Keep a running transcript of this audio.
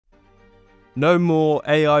No more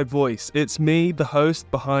AI voice. It's me, the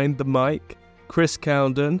host behind the mic, Chris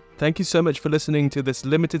Cowden. Thank you so much for listening to this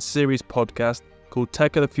limited series podcast called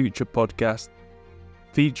Tech of the Future Podcast,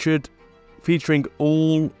 featuring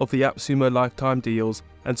all of the AppSumo lifetime deals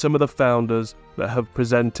and some of the founders that have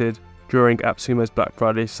presented during AppSumo's Black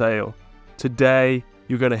Friday sale. Today,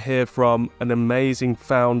 you're going to hear from an amazing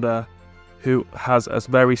founder who has a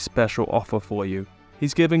very special offer for you.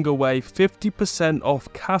 He's giving away 50%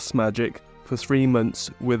 off Castmagic for 3 months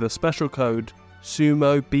with a special code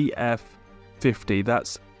SUMOBF50.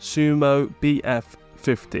 That's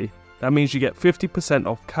SUMOBF50. That means you get 50%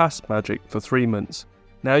 off Castmagic for 3 months.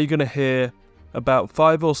 Now you're going to hear about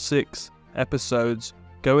 5 or 6 episodes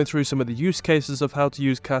going through some of the use cases of how to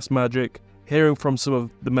use Castmagic, hearing from some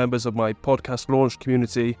of the members of my podcast launch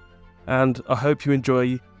community, and I hope you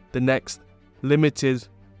enjoy the next limited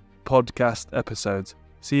podcast episodes.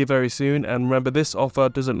 See you very soon, and remember, this offer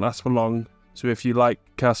doesn't last for long, so if you like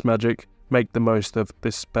Castmagic, make the most of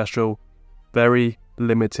this special, very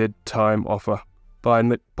limited time offer.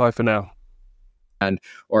 Bye for now.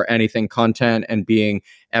 Or anything content, and being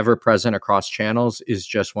ever present across channels is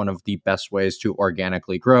just one of the best ways to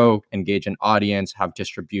organically grow, engage an audience, have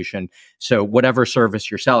distribution. So whatever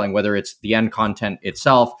service you're selling, whether it's the end content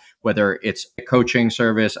itself, whether it's a coaching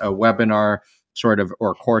service, a webinar sort of,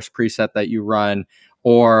 or course preset that you run,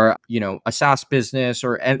 or, a SaaS business,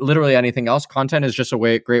 or literally anything else, content is just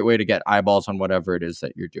a great way to get eyeballs on whatever it is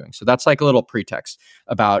that you're doing. So that's like a little pretext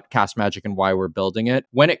about Castmagic and why we're building it.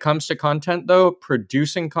 When it comes to content, though,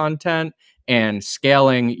 producing content and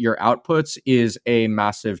scaling your outputs is a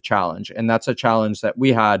massive challenge. And that's a challenge that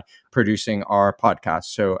we had producing our podcast.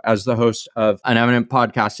 So as the host of an eminent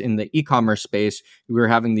podcast in the e-commerce space, we were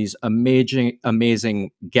having these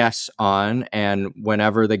amazing guests on. And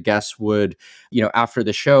whenever the guests would, after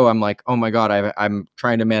the show, I'm like, oh my God, I'm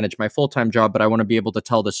trying to manage my full-time job, but I want to be able to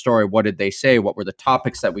tell the story. What did they say? What were the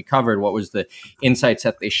topics that we covered? What was the insights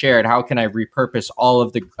that they shared? How can I repurpose all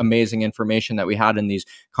of the amazing information that we had in these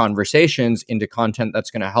conversations into content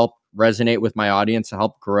that's going to help resonate with my audience, to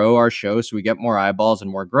help grow our show so we get more eyeballs and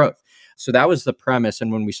more growth? So that was the premise.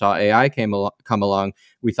 And when we saw AI come along,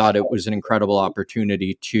 we thought it was an incredible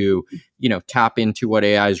opportunity to, tap into what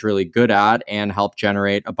AI is really good at and help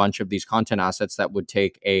generate a bunch of these content assets that would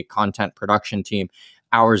take a content production team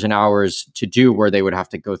hours and hours to do, where they would have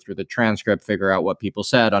to go through the transcript, figure out what people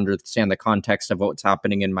said, understand the context of what's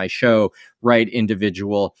happening in my show, write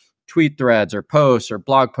individual tweet threads or posts or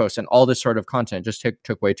blog posts, and all this sort of content just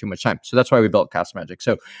took way too much time. So that's why we built Castmagic.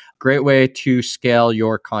 So great way to scale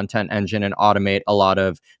your content engine and automate a lot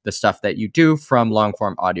of the stuff that you do from long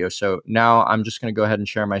form audio. So now I'm just going to go ahead and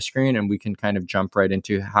share my screen, and we can kind of jump right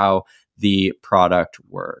into how the product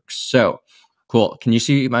works. So cool. Can you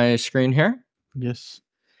see my screen here? Yes.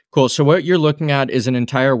 Cool. So what you're looking at is an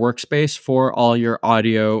entire workspace for all your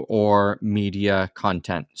audio or media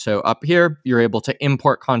content. So up here, you're able to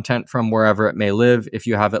import content from wherever it may live. If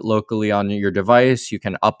you have it locally on your device, you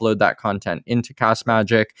can upload that content into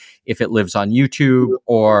Castmagic. If it lives on YouTube,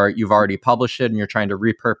 or you've already published it and you're trying to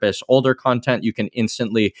repurpose older content, you can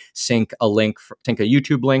instantly sync a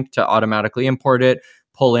YouTube link to automatically import it,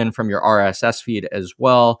 pull in from your RSS feed as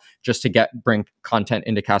well, just to bring content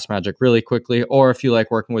into Castmagic really quickly. Or if you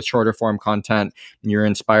like working with shorter form content and you're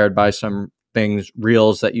inspired by some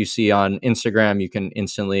reels that you see on Instagram, you can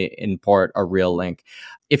instantly import a reel link.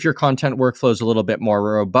 If your content workflow is a little bit more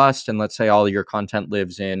robust, and let's say all your content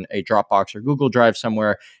lives in a Dropbox or Google Drive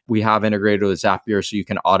somewhere, we have integrated with Zapier, so you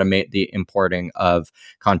can automate the importing of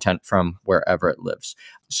content from wherever it lives.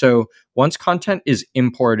 So once content is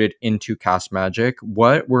imported into Castmagic,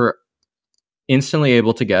 what we're instantly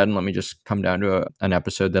able to get, and let me just come down to an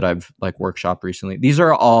episode that I've workshopped recently. These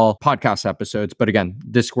are all podcast episodes, but again,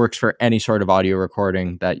 this works for any sort of audio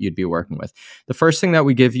recording that you'd be working with. The first thing that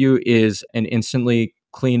we give you is an instantly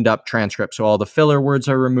cleaned up transcript. So all the filler words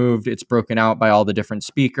are removed. It's broken out by all the different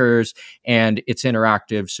speakers, and it's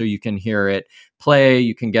interactive, so you can hear it play.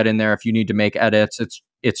 You can get in there if you need to make edits.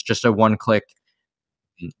 It's just a one-click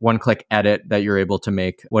edit that you're able to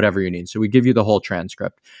make whatever you need. So we give you the whole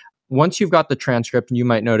transcript. Once you've got the transcript, you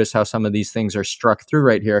might notice how some of these things are struck through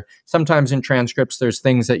right here. Sometimes in transcripts, there's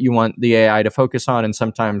things that you want the AI to focus on, and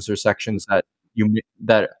sometimes there's sections that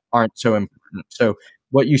aren't so important. So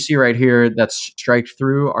what you see right here that's striked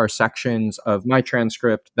through are sections of my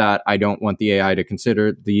transcript that I don't want the AI to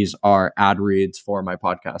consider. These are ad reads for my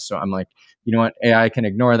podcast. So I'm like, you know what? AI can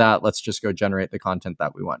ignore that. Let's just go generate the content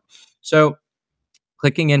that we want. So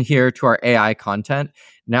clicking in here to our AI content,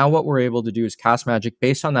 now what we're able to do is Castmagic,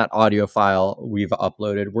 based on that audio file we've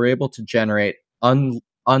uploaded, we're able to generate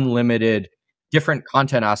unlimited different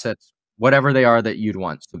content assets whatever they are that you'd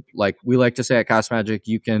want. So like we like to say at Castmagic,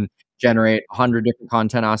 you can generate 100 different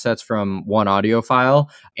content assets from one audio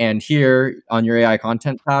file. And here on your AI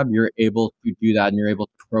content tab, you're able to do that and you're able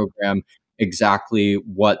to program exactly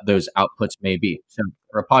what those outputs may be. So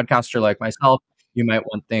for a podcaster like myself, you might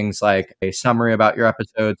want things like a summary about your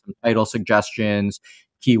episodes, some title suggestions,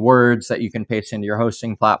 keywords that you can paste into your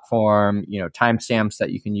hosting platform, timestamps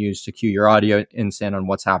that you can use to cue your audio in on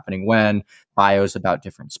what's happening when, bios about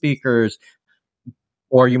different speakers.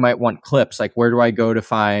 Or you might want clips, like where do I go to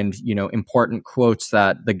find, important quotes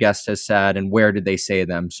that the guest has said and where did they say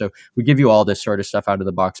them? So we give you all this sort of stuff out of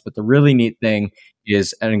the box. But the really neat thing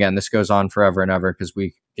is, and again, this goes on forever and ever because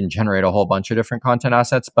we can generate a whole bunch of different content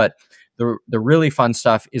assets. But the really fun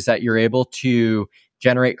stuff is that you're able to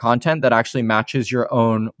generate content that actually matches your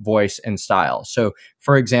own voice and style. So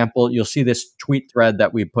for example, you'll see this tweet thread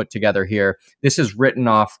that we put together here. This is written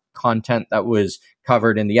off content that was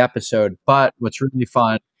covered in the episode. But what's really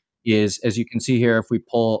fun is, as you can see here, if we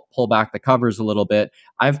pull back the covers a little bit,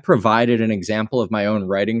 I've provided an example of my own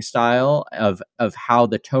writing style of how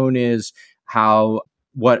the tone is,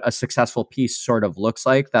 what a successful piece sort of looks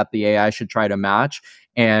like that the AI should try to match.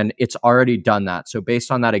 And it's already done that. So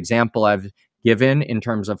based on that example I've given in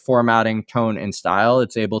terms of formatting, tone, and style,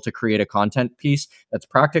 it's able to create a content piece that's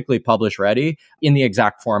practically publish ready in the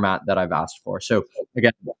exact format that I've asked for. So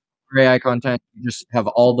again, for AI content, you just have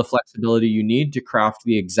all the flexibility you need to craft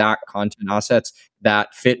the exact content assets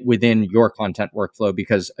that fit within your content workflow,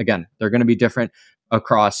 because again, they're going to be different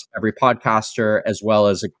across every podcaster as well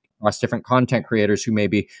as across different content creators who may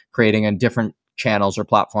be creating on different channels or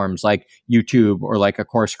platforms like YouTube, or like a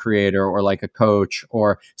course creator, or like a coach,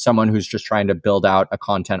 or someone who's just trying to build out a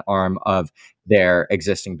content arm of their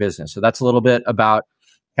existing business. So that's a little bit about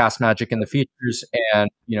Castmagic and the features. And,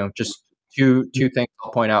 just two things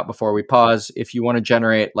I'll point out before we pause. If you want to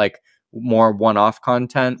generate like more one-off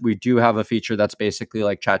content, we do have a feature that's basically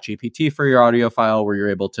like ChatGPT for your audio file, where you're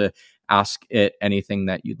able to ask it anything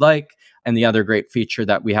that you'd like. And the other great feature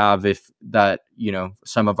that we have,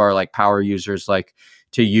 some of our like power users like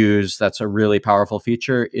to use, that's a really powerful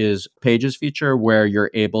feature, is Pages feature, where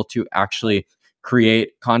you're able to actually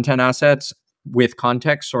create content assets with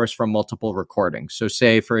context sourced from multiple recordings. So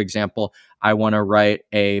say, for example, I want to write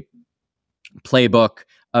a playbook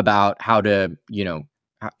about how to,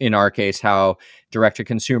 in our case, how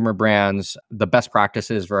direct-to-consumer brands, the best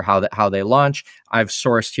practices for how they launch. I've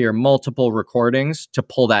sourced here multiple recordings to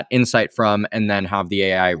pull that insight from, and then have the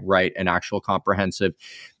AI write an actual comprehensive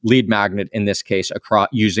lead magnet, in this case, across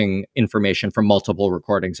using information from multiple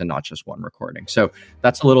recordings and not just one recording. So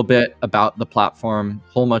that's a little bit about the platform.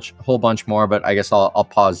 Whole bunch more, but I guess I'll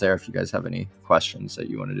pause there if you guys have any questions that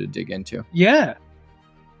you wanted to dig into. Yeah.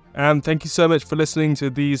 And thank you so much for listening to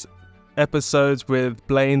these episodes with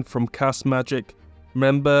Blaine from Castmagic.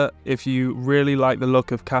 Remember, if you really like the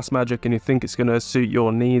look of Castmagic and you think it's going to suit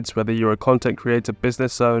your needs, whether you're a content creator,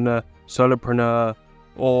 business owner, solopreneur,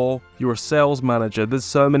 or you're a sales manager, there's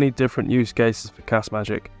so many different use cases for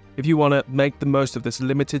Castmagic. If you want to make the most of this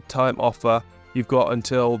limited time offer, you've got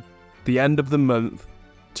until the end of the month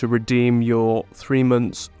to redeem your 3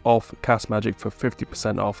 months off Castmagic for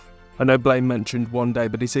 50% off. I know Blaine mentioned one day,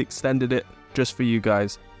 but he's extended it just for you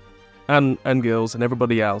guys and girls and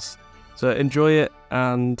everybody else. So enjoy it,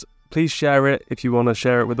 and please share it if you want to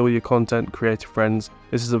share it with all your content creator friends.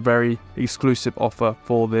 This is a very exclusive offer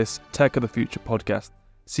for this Tech of the Future podcast.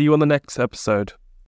 See you on the next episode.